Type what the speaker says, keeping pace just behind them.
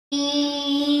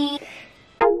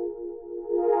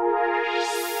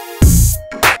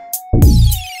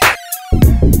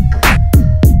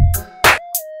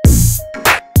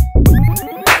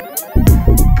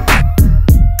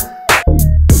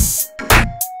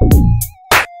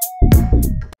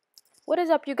What is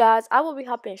up, you guys? I will be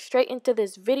hopping straight into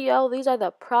this video. These are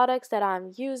the products that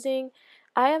I'm using.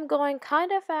 I am going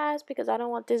kind of fast because I don't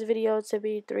want this video to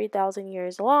be 3,000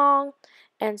 years long.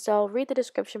 And so read the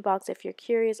description box if you're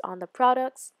curious on the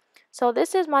products. So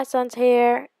this is my son's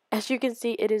hair. As you can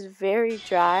see, it is very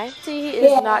dry. See, he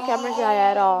is not camera shy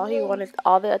at all. He wanted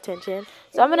all the attention.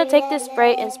 So I'm going to take this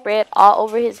spray and spray it all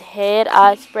over his head.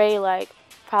 I spray like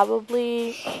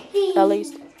probably at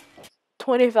least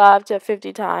 25 to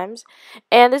 50 times,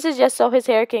 and this is just so his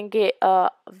hair can get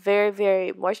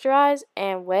very moisturized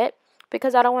and wet,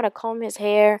 because I don't want to comb his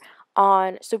hair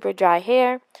on super dry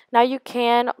hair. Now you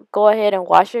can go ahead and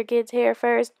wash your kid's hair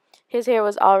first. His hair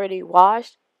was already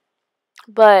washed,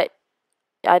 but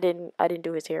I didn't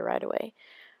do his hair right away.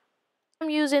 I'm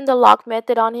using the lock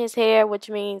method on his hair, which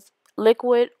means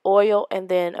liquid, oil, and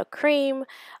then a cream.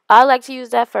 I like to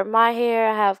use that for my hair.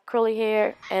 I have curly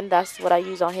hair, and that's what I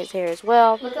use on his hair as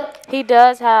well. He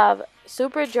does have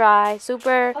super dry,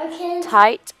 super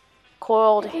tight,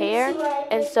 coiled hair,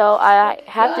 and so I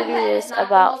have to do this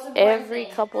about every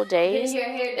couple days.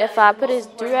 If I put his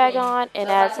do-rag on and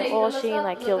add some oil sheen,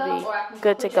 like, he'll be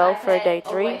good to go for day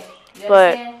 3.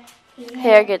 But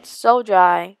hair gets so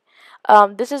dry.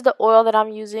 This is the oil that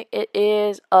I'm using. It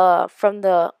is from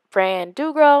the brand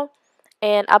Do Grow,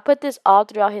 and I put this all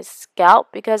throughout his scalp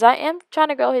because I am trying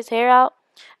to grow his hair out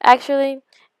actually,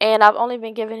 and I've only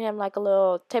been giving him like a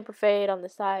little taper fade on the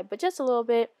side, but just a little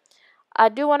bit. I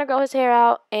do want to grow his hair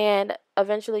out and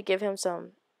eventually give him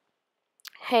some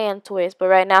hand twists, but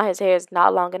right now his hair is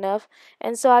not long enough,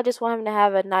 and so I just want him to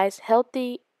have a nice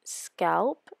healthy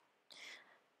scalp.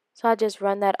 So I just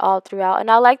run that all throughout, and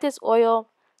I like this oil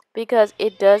because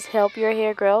it does help your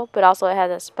hair grow, but also it has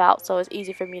a spout, so it's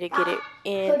easy for me to get it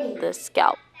in the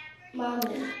scalp.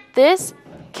 This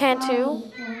Cantu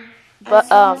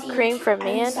cream for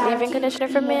men, leave-in conditioner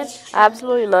for men, I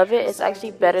absolutely love it. It's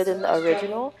actually better than the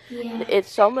original.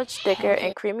 It's so much thicker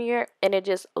and creamier, and it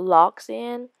just locks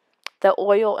in the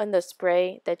oil and the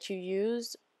spray that you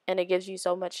use, and it gives you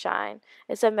so much shine.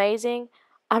 It's amazing.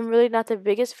 I'm really not the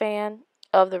biggest fan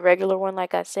of the regular one,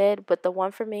 like I said, but the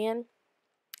one for men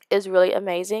is really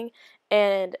amazing.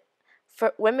 And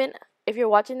for women, if you're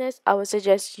watching this, I would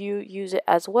suggest you use it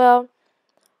as well.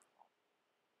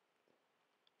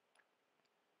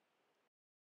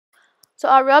 So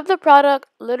I rub the product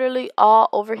literally all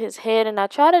over his head, and I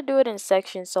try to do it in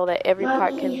sections so that every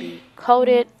part can be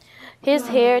coated. His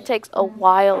hair takes a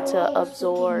while to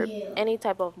absorb any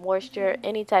type of moisture,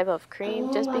 any type of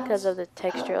cream, just because of the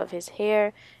texture of his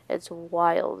hair. It's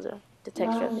wild, the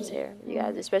texture of his hair, you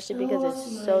guys, especially because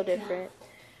it's so different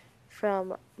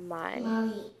from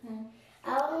mine.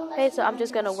 Okay, so I'm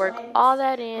just going to work all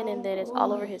that in, and then it's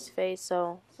all over his face,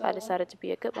 so I decided to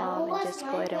be a good mom and just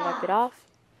go ahead and wipe it off.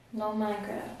 No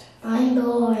Minecraft.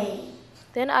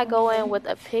 Then I go in with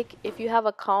a pick. If you have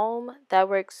a comb, that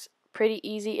works pretty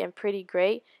easy and pretty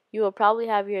great. You will probably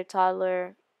have your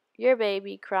toddler, your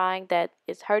baby, crying that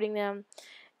it's hurting them,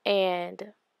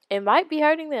 and it might be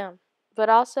hurting them, but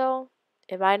also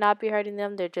it might not be hurting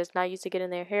them. They're just not used to getting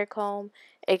their hair combed,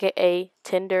 aka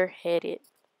tender-headed.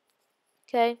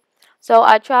 Okay, so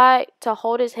I try to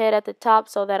hold his head at the top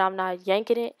so that I'm not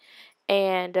yanking it,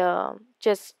 and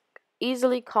just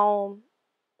easily comb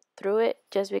through it,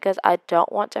 just because I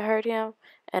don't want to hurt him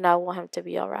and I want him to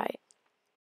be alright.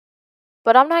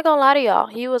 But I'm not gonna lie to y'all,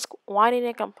 he was whining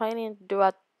and complaining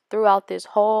throughout this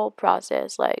whole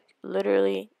process, like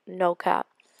literally no cap.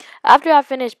 After I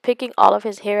finish picking all of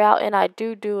his hair out, and I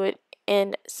do it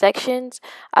in sections,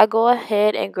 I go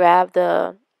ahead and grab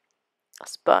the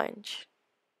sponge.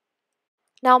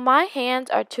 Now my hands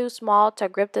are too small to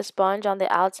grip the sponge on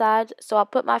the outside, so I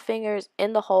put my fingers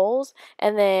in the holes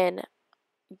and then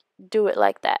do it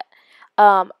like that.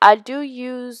 I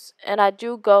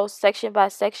do go section by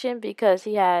section because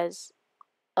he has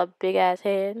a big ass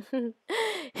head.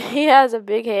 He has a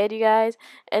big head, you guys,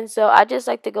 and so I just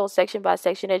like to go section by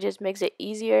section. It just makes it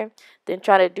easier than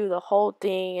trying to do the whole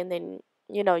thing, and then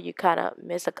you kind of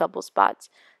miss a couple spots.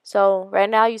 So right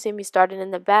now you see me starting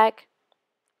in the back,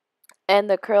 and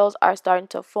the curls are starting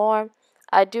to form.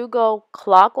 I do go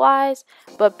clockwise,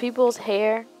 but people's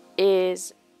hair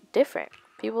is different.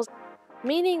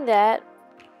 Meaning that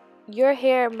your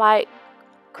hair might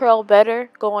curl better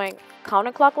going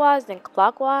counterclockwise than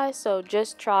clockwise. So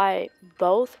just try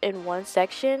both in one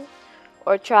section,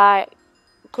 or try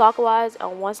clockwise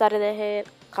on one side of the head,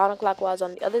 counterclockwise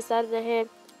on the other side of the head,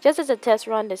 just as a test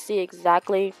run to see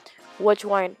exactly which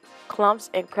one clumps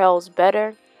and curls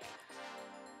better.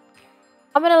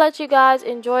 I'm going to let you guys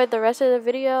enjoy the rest of the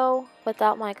video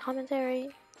without my commentary.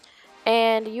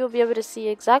 and you'll be able to see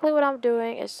exactly what I'm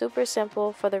doing. It's super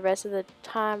simple. For the rest of the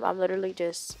time, I'm literally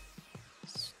just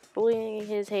spooling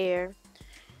his hair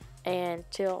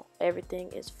until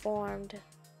everything is formed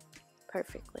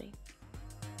perfectly.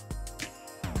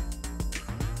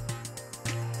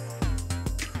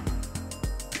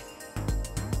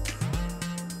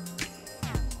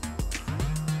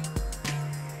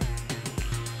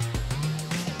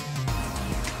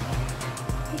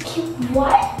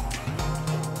 What?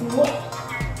 What?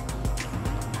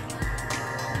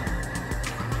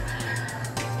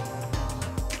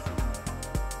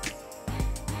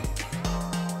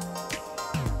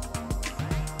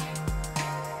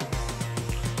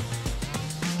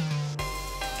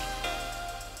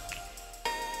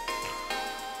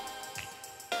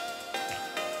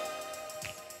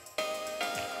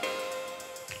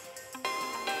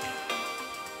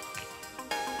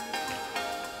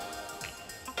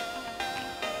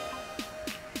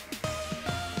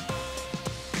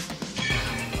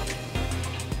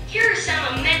 Here are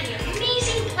some of many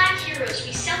amazing black heroes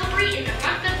we celebrate in the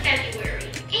month of February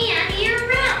and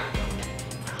year-round.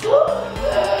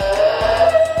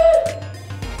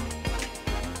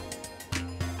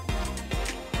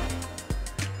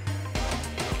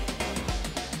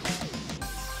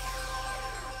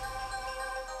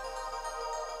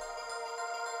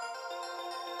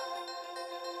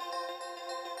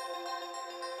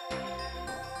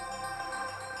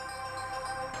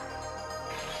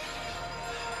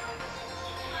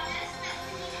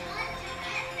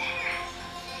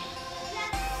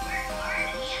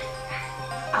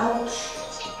 Ouch.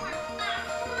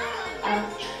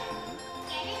 Ouch.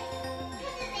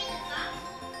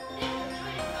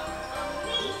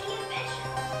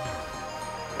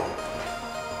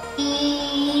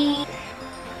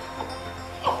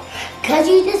 Cause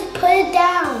you just put it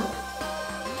down.